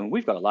whole and going,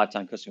 we've got a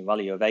lifetime customer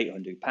value of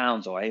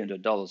 £800 or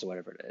 $800 or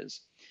whatever it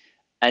is,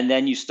 and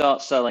then you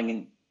start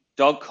selling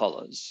dog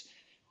collars,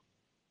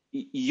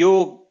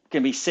 you're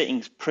going to be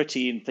sitting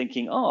pretty and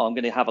thinking, oh, I'm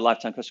going to have a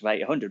lifetime customer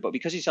of 800. But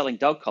because you're selling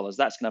dog collars,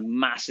 that's going to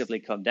massively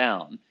come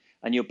down.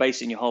 And you're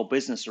basing your whole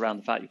business around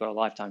the fact you've got a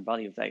lifetime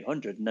value of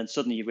 800. And then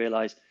suddenly you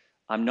realize,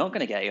 I'm not going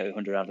to get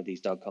 800 out of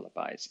these dog collar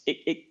buys.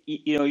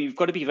 You've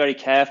got to be very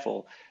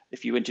careful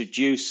if you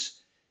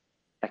introduce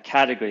a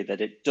category that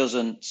it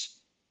doesn't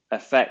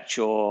affect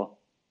your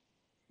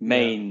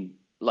main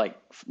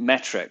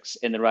metrics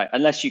in the right,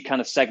 unless you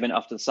kind of segment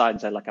off to the side and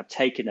say, like, I've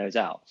taken those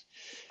out.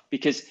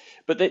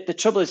 But the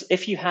trouble is,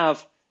 if you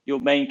have your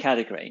main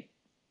category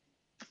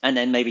and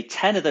then maybe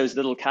 10 of those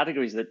little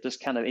categories that just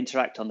kind of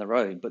interact on their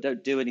own but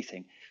don't do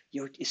anything,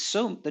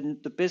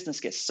 the business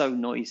gets so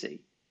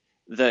noisy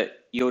that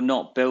you're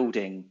not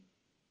building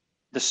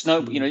the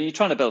snow. You're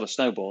trying to build a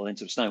snowball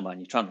into a snowman.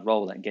 You're trying to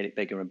roll it and get it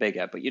bigger and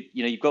bigger. But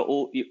you've got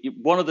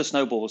one of the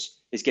snowballs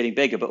is getting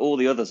bigger, but all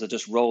the others are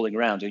just rolling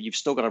around. You've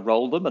still got to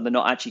roll them, and they're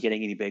not actually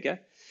getting any bigger.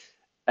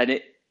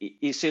 And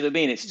you see what I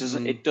mean?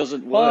 It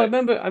doesn't work. Well, I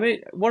remember. I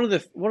mean, one of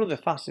the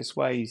fastest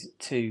ways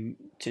to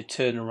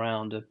turn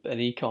around an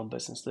e-com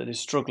business that is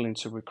struggling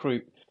to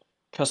recruit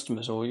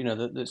customers, or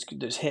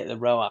that's hit the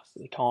ROAS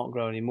that they can't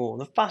grow anymore.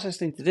 The fastest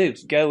thing to do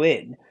is go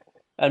in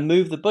and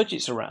move the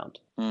budgets around.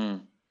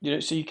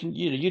 So you can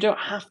you don't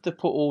have to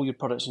put all your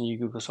products in your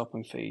Google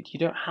Shopping feed. You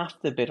don't have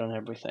to bid on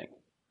everything.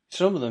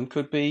 Some of them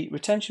could be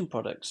retention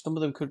products. Some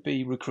of them could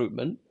be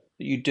recruitment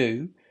that you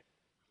do.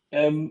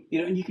 And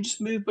you can just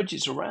move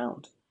budgets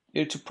around,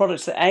 to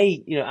products that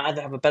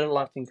either have a better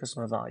lifetime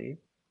customer value,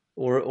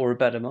 or a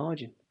better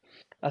margin.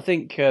 I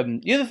think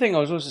the other thing I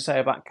was also say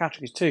about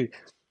categories too,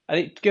 and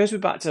it goes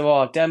back to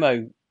our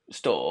demo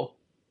store,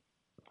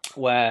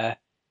 where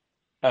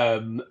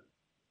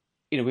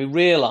we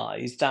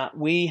realised that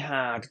we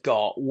had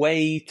got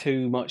way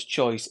too much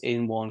choice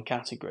in one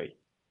category,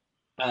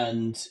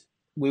 and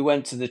we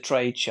went to the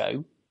trade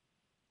show,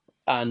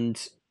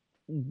 and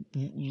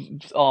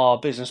our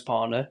business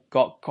partner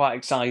got quite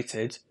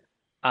excited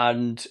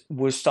and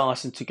was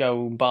starting to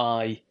go and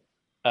buy,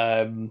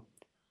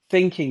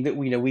 thinking that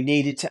we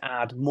needed to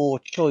add more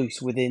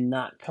choice within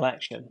that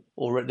collection,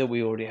 or that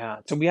we already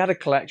had. So we had a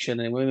collection,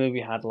 and we maybe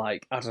had,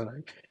 like, I don't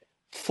know,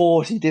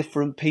 40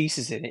 different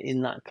pieces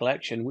in that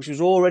collection, which was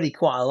already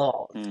quite a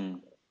lot.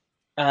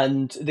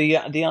 And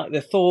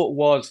the thought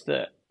was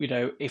that,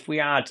 if we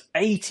add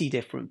 80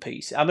 different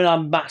pieces, I mean,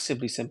 I'm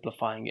massively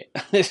simplifying it,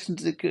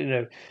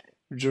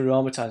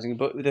 dramatizing it,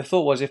 but the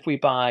thought was, if we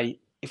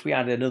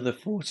add another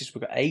 40, so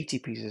we've got 80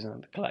 pieces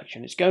in the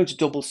collection, it's going to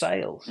double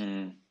sales.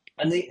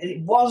 And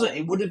it wasn't.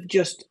 It would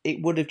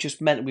have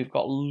just meant we've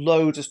got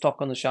loads of stock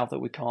on the shelf that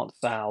we can't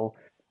sell.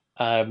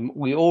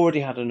 We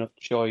already had enough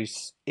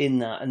choice in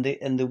that,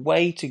 and the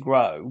way to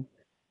grow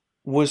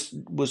was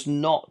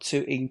not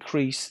to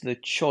increase the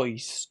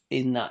choice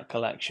in that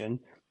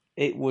collection.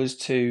 It was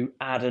to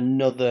add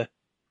another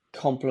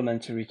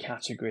complementary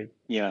category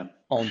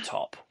on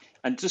top.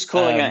 And just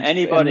calling out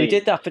anybody, we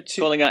did that for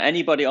calling out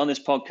anybody on this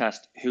podcast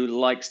who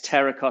likes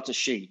terracotta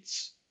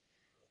sheets,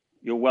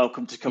 you're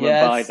welcome to come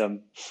and buy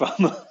them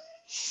from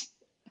us.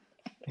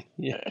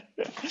 Yeah.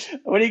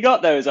 When he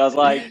got those, I was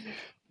like,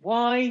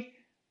 why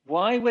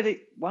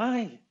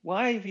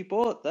have you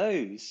bought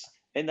those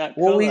in that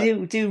Well, colour?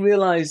 we do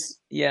realise,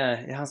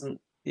 it hasn't,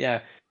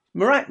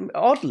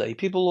 oddly,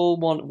 people all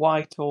want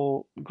white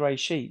or grey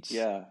sheets.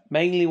 Yeah.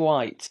 Mainly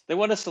white. They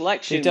want a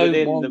selection They don't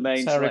within want the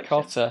main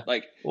terracotta selection.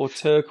 Like, or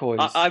turquoise.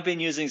 I've been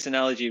using this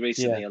analogy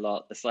recently a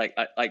lot. It's like,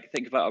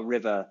 think about a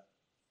river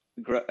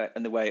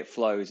and the way it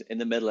flows. In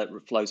the middle, it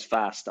flows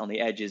fast. On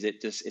the edges,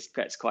 it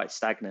gets quite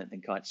stagnant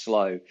and quite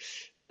slow.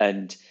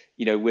 And,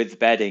 with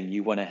bedding,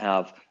 you want to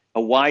have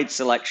a wide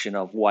selection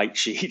of white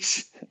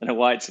sheets and a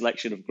wide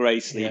selection of grey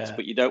sheets,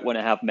 but you don't want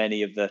to have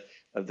many of the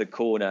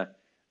corner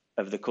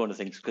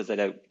things, because they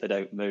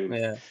don't move.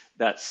 Yeah.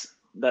 That's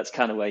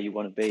kind of where you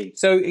want to be.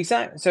 So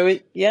exactly. So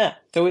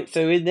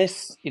in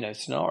this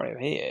scenario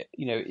here,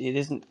 it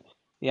isn't.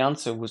 The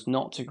answer was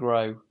not to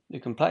grow the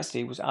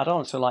complexity. It was add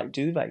on. So, like,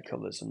 duvet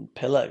covers and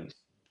pillows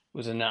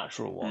was a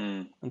natural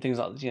one, and things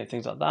like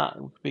that,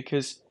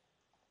 because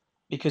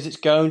it's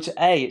going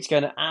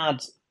to add.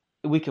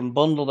 We can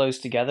bundle those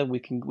together. We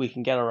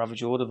can get our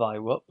average order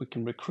value up. We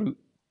can recruit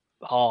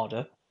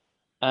harder,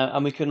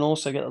 and we can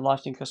also get the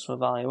lifetime customer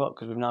value up,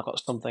 because we've now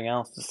got something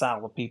else to sell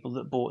the people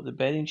that bought the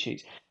bedding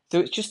sheets. So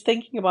it's just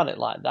thinking about it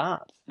like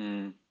that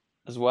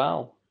as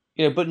well.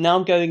 But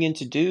now going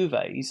into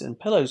duvets and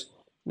pillows,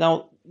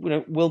 now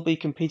we'll be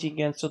competing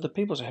against other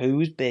people. So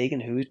who's big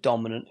and who's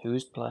dominant,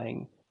 who's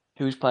playing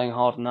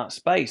hard in that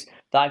space.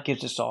 That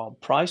gives us our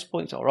price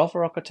points, our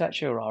offer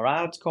architecture, our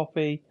ads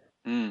copy,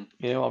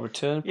 our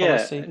return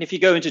policy. And if you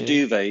go into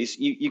duvets,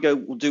 you go,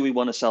 well, do we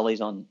want to sell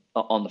these on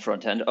the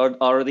front end, or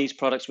are these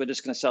products we're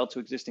just going to sell to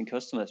existing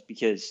customers?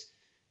 Because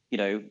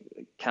do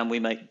we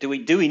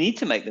need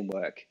to make them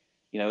work?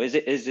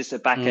 Is this a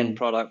back end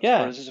product,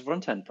 or is this a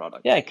front end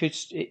product? Yeah,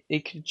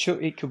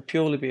 it could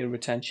purely be a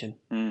retention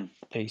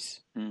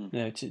piece,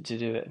 to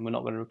do it, and we're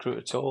not going to recruit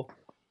at all.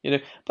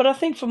 But I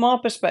think from our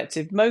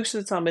perspective, most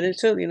of the time, and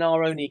certainly in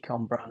our own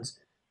e-com brands,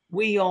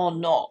 we are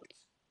not,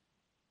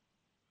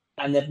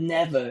 and they've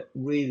never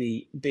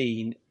really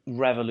been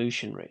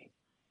revolutionary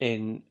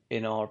in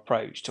our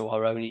approach to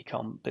our own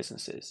e-com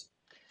businesses.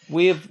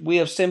 We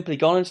have simply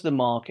gone into the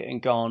market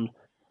and gone,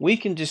 we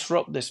can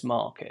disrupt this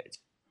market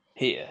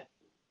here,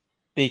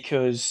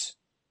 because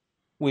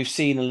we've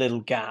seen a little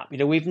gap.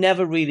 We've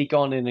never really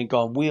gone in and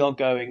gone, we are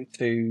going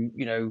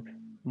to,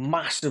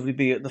 massively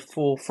be at the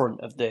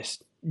forefront of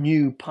this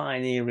new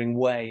pioneering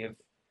way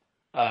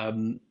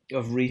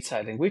of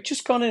retailing. We've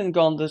just gone in and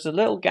gone, there's a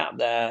little gap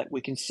there.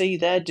 We can see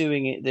they're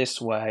doing it this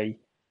way,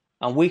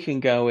 and we can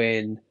go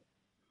in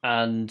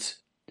and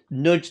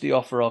nudge the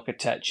offer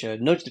architecture,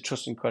 nudge the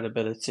trust and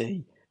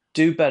credibility,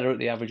 do better at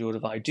the average order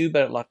value, do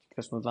better at lifetime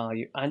customer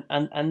value,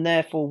 and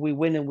therefore we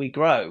win and we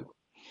grow.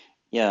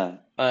 Yeah,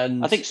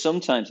 and I think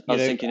sometimes I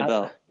was thinking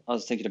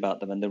about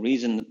them, and the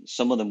reason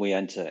some of them we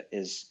enter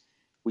is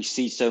we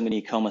see so many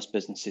e-commerce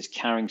businesses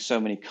carrying so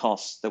many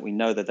costs that we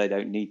know that they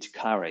don't need to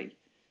carry,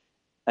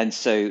 And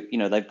so,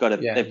 they've got a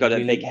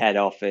really big head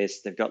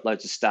office. They've got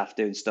loads of staff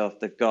doing stuff.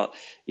 They've got,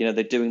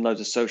 they're doing loads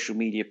of social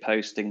media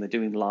posting. They're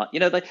doing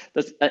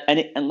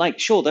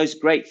sure, those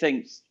great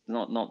things.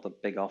 Not the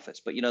big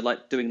office, but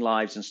like doing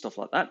lives and stuff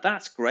like that.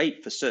 That's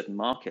great for certain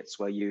markets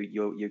where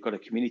you've got a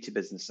community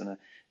business and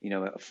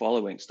a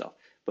following stuff.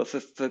 But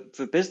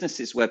for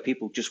businesses where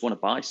people just want to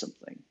buy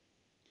something,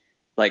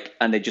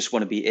 and they just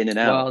want to be in and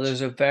out. Well,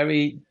 there's a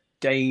very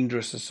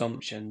dangerous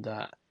assumption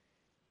that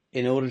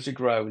in order to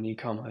grow in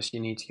e-commerce, you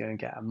need to go and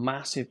get a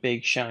massive,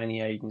 big,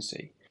 shiny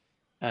agency,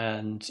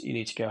 and you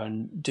need to go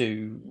and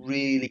do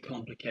really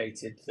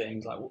complicated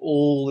things like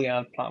all the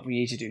ad platforms. You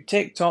need to do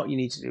TikTok, you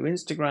need to do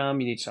Instagram,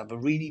 you need to have a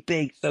really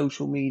big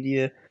social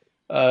media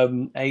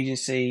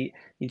agency.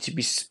 You need to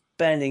be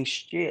spending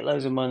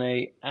shitloads of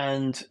money,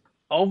 and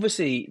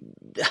obviously,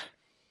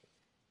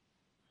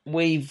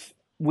 we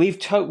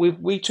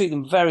treat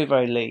them very,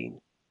 very lean.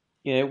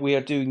 We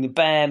are doing the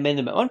bare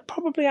minimum, and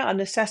probably out of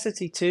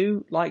necessity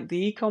too. Like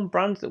the ecom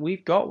brands that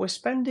we've got, we're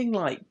spending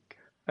like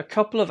a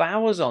couple of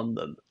hours on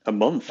them a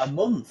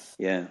month.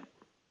 Yeah,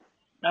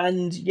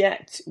 and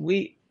yet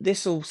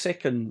this will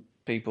sicken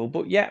people,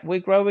 but yet we're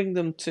growing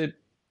them to.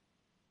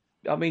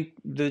 I mean,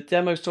 the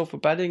demo store for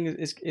bedding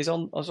is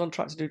on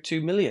track to do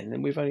 2 million,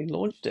 and we've only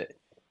launched it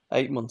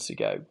 8 months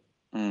ago,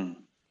 and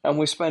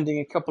we're spending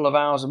a couple of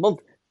hours a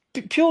month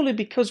purely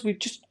because we've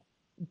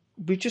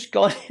just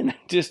gone in and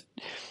just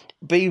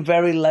been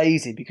very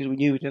lazy because we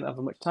knew we didn't have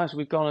much time. So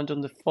we've gone and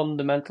done the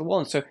fundamental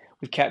one. So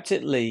we've kept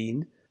it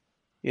lean,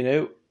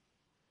 we've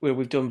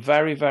done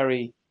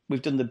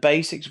we've done the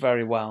basics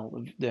very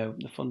well, the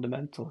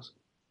fundamentals.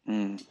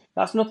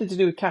 That's nothing to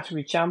do with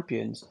category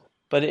champions,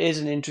 but it is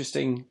an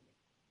interesting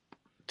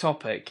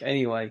topic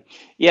anyway.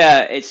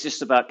 Yeah, it's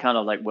just about kind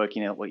of like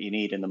working out what you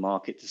need in the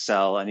market to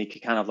sell. And you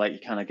kind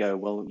of go,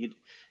 well,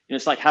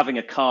 it's like having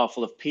a car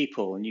full of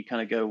people, and you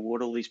kind of go,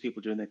 what all these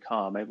people do in their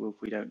car? Maybe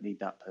if we don't need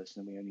that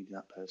person, we only need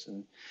that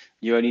person.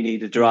 You only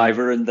need the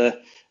driver and the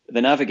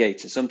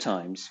navigator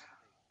sometimes.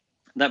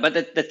 No, but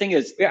the thing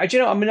is, yeah, do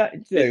you know? I mean,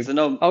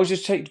 I was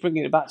just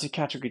bringing it back to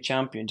category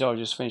champions. I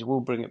just finished. We'll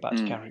bring it back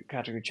to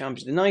category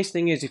champions. The nice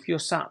thing is, if you're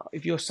sat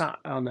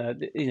on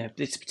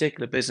this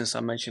particular business I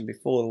mentioned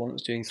before, the one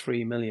that's doing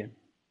 3 million,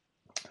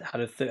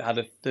 had a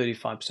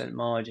 35%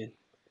 margin.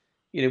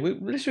 We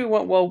literally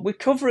went, well, we're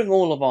covering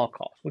all of our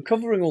costs. We're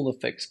covering all the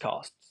fixed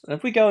costs. And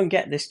if we go and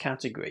get this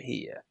category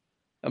here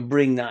and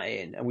bring that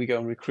in, and we go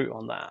and recruit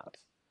on that,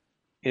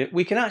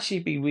 we can actually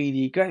be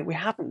really great. We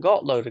haven't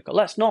got loads of costs.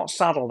 Let's not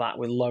saddle that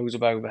with loads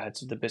of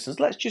overheads of the business.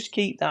 Let's just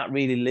keep that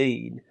really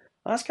lean.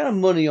 That's kind of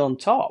money on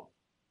top.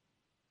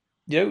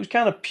 It was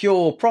kind of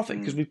pure profit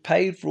because we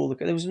paid for all the.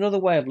 There was another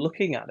way of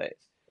looking at it.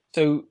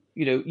 So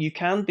you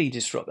can be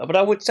disruptive. But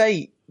I would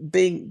say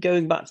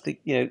going back to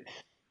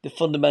the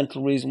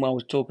fundamental reason why I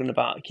was talking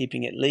about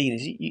keeping it lean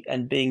is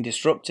and being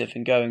disruptive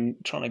and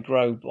trying to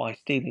grow by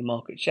stealing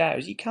market share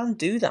is you can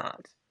do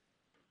that.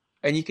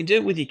 And you can do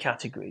it with your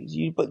categories,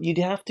 but you'd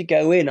have to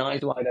go in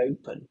eyes wide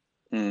open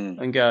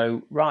and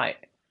go, right,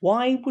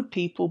 why would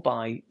people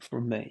buy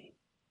from me?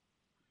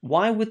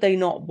 Why would they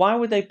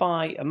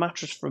buy a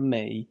mattress from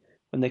me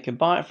when they can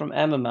buy it from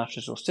Emma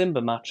Mattress or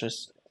Simba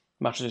mattresses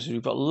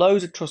who've got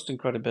loads of trust and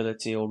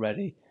credibility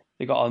already?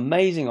 They've got an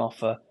amazing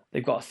offer.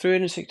 They've got a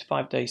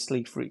 365-day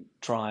sleep-free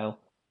trial.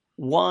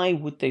 Why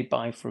would they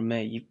buy from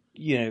me?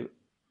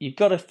 You've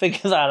got to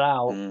figure that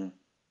out.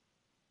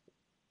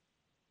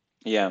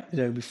 Yeah.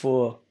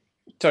 Before.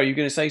 Sorry, you were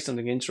going to say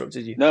something?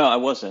 Interrupted you? No, I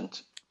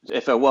wasn't.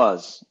 If I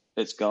was,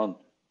 it's gone.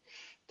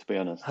 To be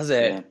honest. Has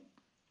it?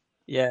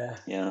 Yeah.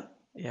 Yeah.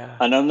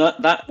 And on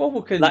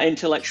that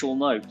intellectual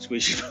note, we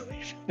should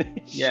finish.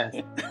 Yeah.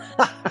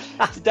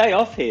 It's a day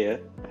off here.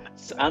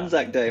 It's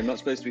Anzac Day. I'm not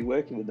supposed to be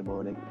working in the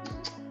morning.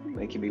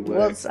 Making me work.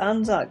 What's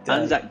Anzac Day?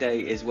 Anzac Day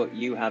is what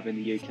you have in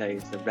the UK.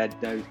 It's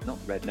the not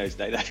Red Nose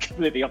Day. That's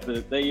completely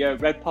opposite. The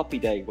Red Poppy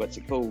Day. What's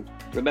it called?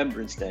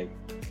 Remembrance Day.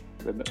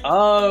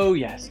 Oh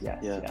yes.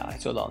 I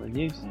saw that on the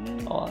news.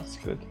 Oh, that's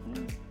good.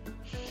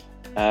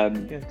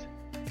 Good.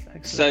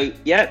 Excellent. So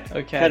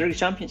okay. Category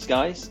champions,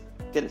 guys,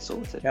 get it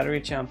sorted.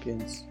 Category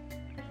champions.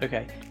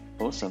 Okay.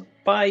 Awesome.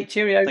 Bye.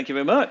 Cheerio. Thank you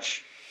very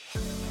much.